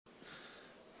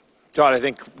Todd, I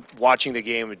think watching the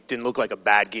game, it didn't look like a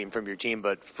bad game from your team,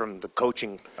 but from the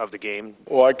coaching of the game.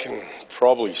 Well, I can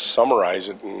probably summarize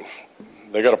it. And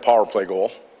they got a power play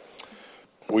goal.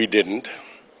 We didn't.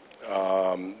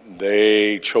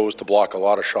 They chose to block a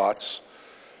lot of shots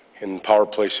in power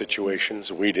play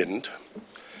situations. We didn't.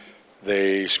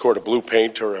 They scored a blue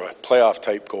paint or a playoff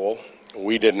type goal.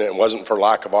 We didn't. It wasn't for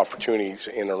lack of opportunities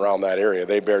in and around that area.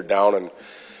 They bared down, and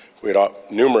we had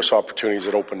numerous opportunities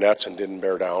at open nets and didn't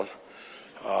bear down.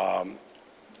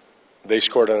 They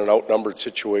scored in an outnumbered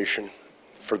situation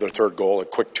for their third goal, a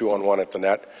quick 2-on-1 at the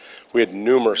net. We had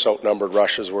numerous outnumbered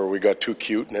rushes where we got too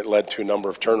cute, and it led to a number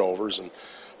of turnovers. And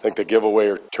I think the giveaway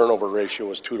or turnover ratio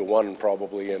was 2-to-1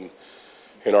 probably in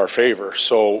our favor.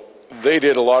 So they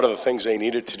did a lot of the things they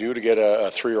needed to do to get a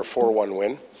 3 or 4-1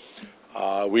 win.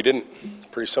 We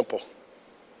didn't. Pretty simple.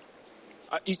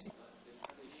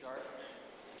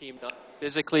 Team not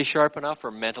physically sharp enough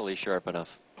or mentally sharp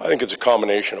enough? I think it's a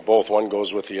combination of both. One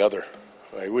goes with the other.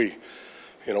 Right? We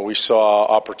saw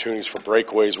opportunities for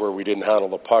breakaways where we didn't handle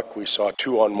the puck. We saw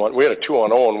 2-on-1. We had a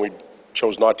 2-on-0 and we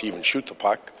chose not to even shoot the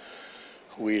puck.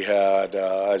 We had,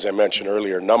 as I mentioned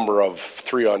earlier, a number of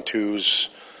 3-on-2s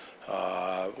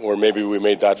where maybe we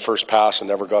made that first pass and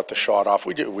never got the shot off.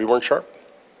 We weren't sharp.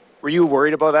 Were you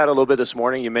worried about that a little bit this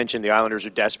morning? You mentioned the Islanders are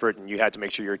desperate and you had to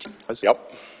make sure your team was. Yep.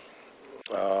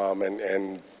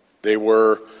 And they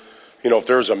were, if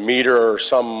there's a meter or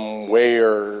some way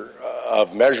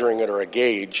of measuring it or a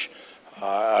gauge,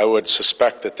 I would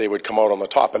suspect that they would come out on the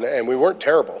top. And we weren't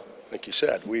terrible, like you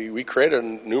said. We created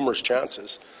numerous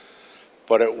chances,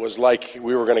 but it was like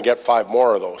we were going to get 5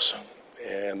 more of those,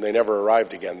 and they never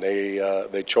arrived again.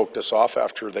 They choked us off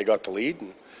after they got the lead.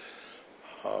 And,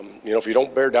 if you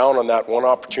don't bear down on that one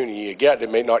opportunity you get,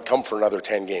 it may not come for another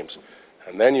 10 games,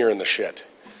 and then you're in the shit.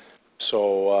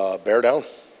 So bear down.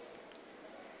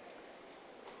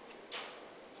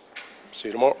 See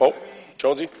you tomorrow. Oh,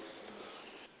 Jonesy.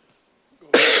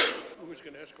 Who's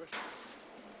going to ask a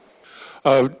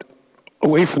question?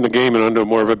 Away from the game and onto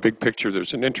more of a big picture,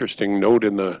 there's an interesting note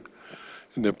in the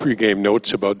pregame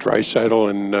notes about Draisaitl,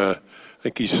 and I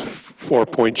think he's 4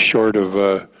 points short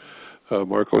of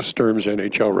Marco Sturm's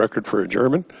NHL record for a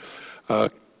German.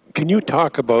 Can you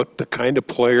talk about the kind of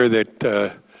player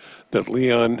that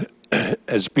Leon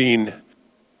has been,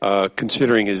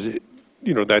 considering his,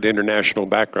 that international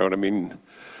background? I mean,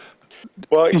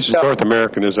 he's as North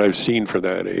American as I've seen for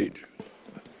that age.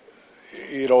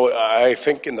 I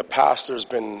think in the past there's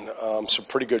been some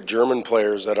pretty good German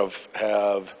players that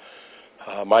have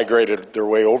migrated their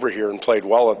way over here and played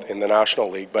well in the National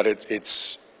League, but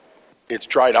it's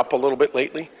dried up a little bit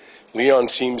lately. Leon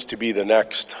seems to be the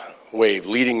next wave,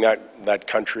 leading that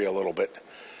country a little bit.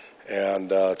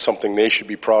 And it's something they should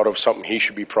be proud of, something he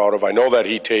should be proud of. I know that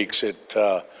he takes it,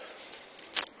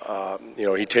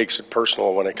 he takes it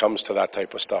personal when it comes to that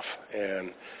type of stuff.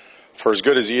 And for as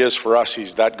good as he is for us,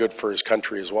 he's that good for his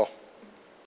country as well.